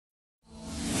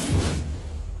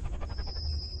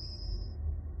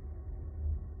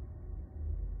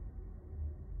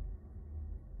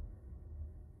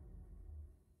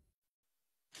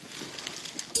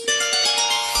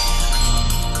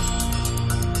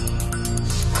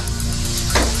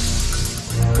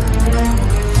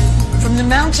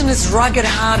mountainous, rugged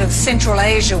heart of Central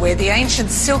Asia, where the ancient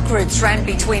Silk routes ran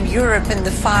between Europe and the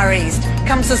Far East,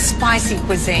 comes a spicy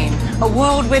cuisine, a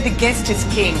world where the guest is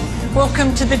king.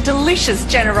 Welcome to the delicious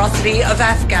generosity of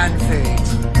Afghan food.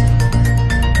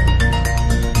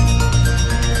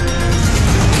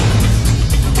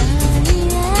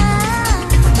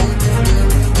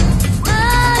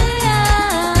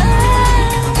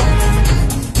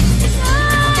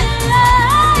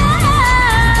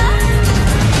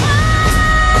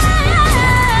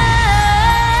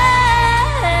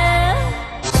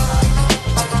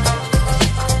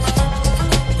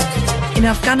 In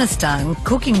Afghanistan,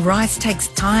 cooking rice takes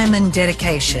time and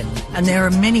dedication, and there are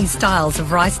many styles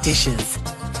of rice dishes.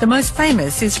 The most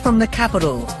famous is from the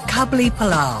capital, Kabuli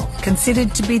Pallow,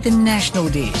 considered to be the national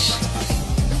dish.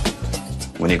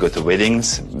 When you go to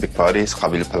weddings, big parties,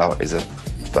 Kabuli Pallow is a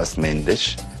first main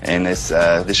dish, and it's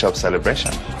a dish of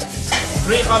celebration.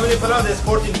 3 Kabuli Pallow, there's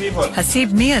 14 people. Hasib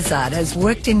Mirzad has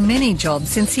worked in many jobs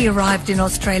since he arrived in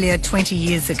Australia 20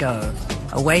 years ago.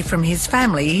 Away from his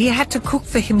family, he had to cook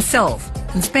for himself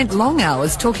and spent long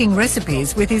hours talking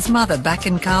recipes with his mother back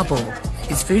in Kabul.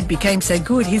 His food became so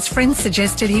good, his friends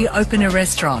suggested he open a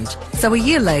restaurant. So a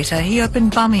year later, he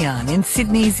opened Bamiyan in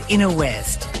Sydney's inner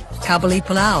west. Kabuli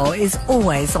Pallow is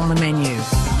always on the menu.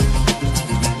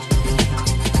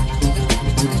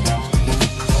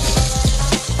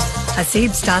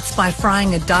 Hasib starts by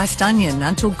frying a diced onion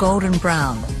until golden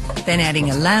brown, then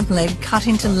adding a lamb leg cut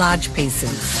into large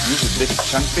pieces. Use big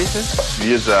chunk pieces. We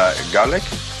use garlic,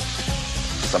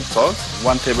 some salt.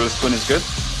 1 tablespoon is good.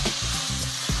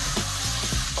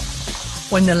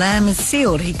 When the lamb is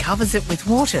sealed, he covers it with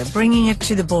water, bringing it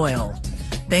to the boil.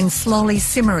 Then slowly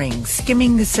simmering,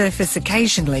 skimming the surface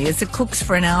occasionally as it cooks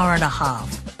for an hour and a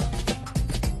half.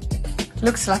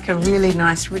 Looks like a really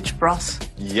nice rich broth.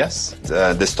 Yes,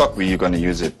 the stock we're going to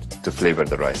use it to flavor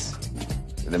the rice.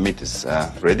 The meat is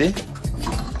ready.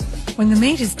 When the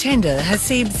meat is tender,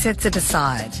 Hasib sets it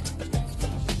aside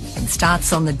and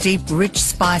starts on the deep, rich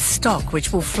spice stock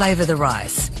which will flavour the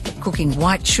rice, cooking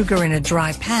white sugar in a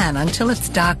dry pan until it's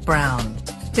dark brown,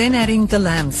 then adding the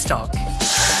lamb stock.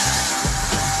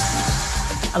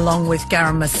 Along with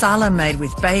garam masala made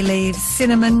with bay leaves,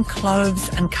 cinnamon, cloves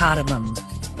and cardamom,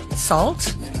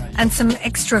 salt and some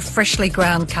extra freshly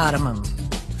ground cardamom.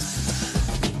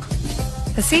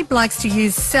 Hasib likes to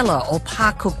use cellar or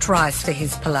par-cooked rice for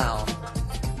his palau.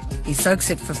 He soaks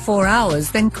it for 4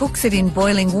 hours, then cooks it in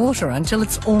boiling water until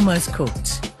it's almost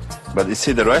cooked. But you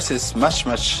see, the rice is much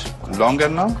longer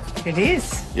now. It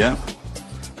is. Yeah.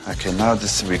 Okay, now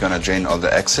we're going to drain all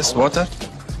the excess water.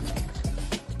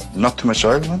 Not too much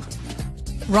oil, man.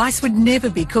 Rice would never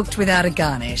be cooked without a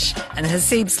garnish, and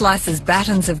Hasib slices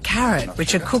battens of carrot,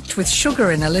 which are cooked with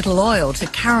sugar in a little oil to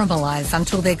caramelise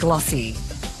until they're glossy.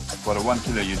 For 1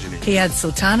 kilo usually. He adds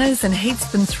sultanas and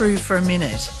heats them through for a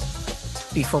minute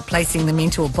before placing them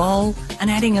into a bowl and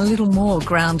adding a little more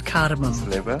ground cardamom.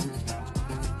 Flavor.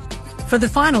 For the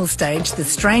final stage, the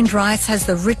strained rice has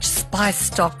the rich spice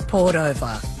stock poured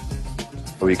over.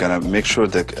 We're going to make sure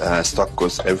the stock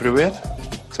goes everywhere.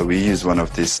 So we use one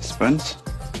of these spoons.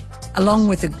 Along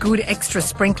with a good extra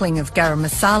sprinkling of garam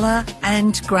masala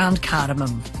and ground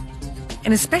cardamom.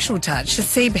 In a special touch,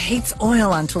 Hasib heats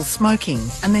oil until smoking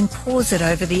and then pours it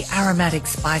over the aromatic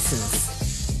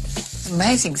spices.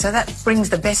 Amazing. So that brings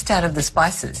the best out of the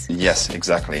spices. Yes,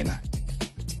 exactly.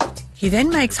 He then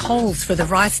makes holes for the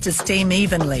rice to steam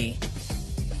evenly.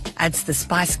 Adds the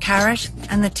spiced carrot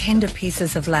and the tender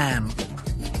pieces of lamb.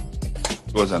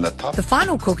 Goes on the top. The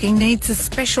final cooking needs a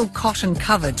special cotton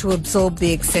cover to absorb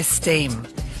the excess steam.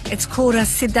 It's called a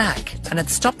sidak, and it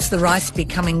stops the rice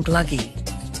becoming gluggy.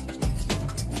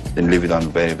 Then leave it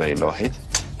on very low heat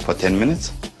for 10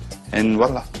 minutes, and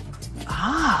voila.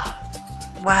 Ah,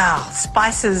 wow,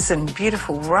 spices and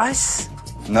beautiful rice.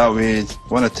 Now we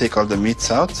want to take all the meats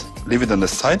out, leave it on the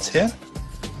sides here.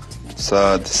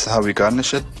 So this is how we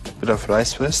garnish it. Bit of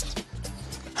rice first,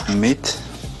 meat.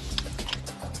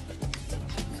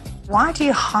 Why do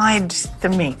you hide the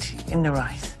meat in the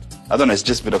rice? I don't know, it's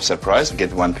just a bit of surprise.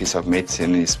 Get 1 piece of meat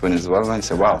in his spoon as well, and I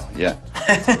say, wow, yeah.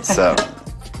 So.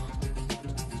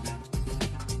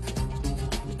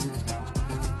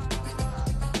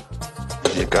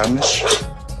 The garnish.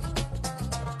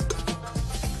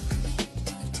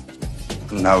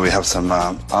 Now we have some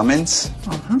almonds,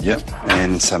 yeah,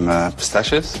 and some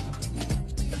pistachios.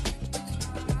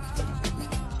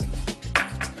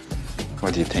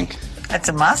 What do you think? It's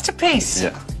a masterpiece.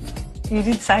 Yeah. You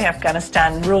did say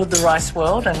Afghanistan ruled the rice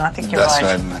world, and I think you're right.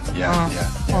 That's right.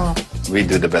 Yeah. We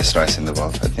do the best rice in the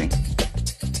world, I think.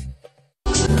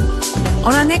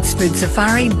 On our next food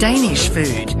safari, Danish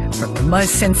food, From the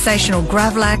most sensational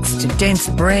gravlax to dense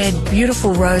bread,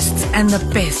 beautiful roasts and the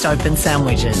best open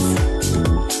sandwiches.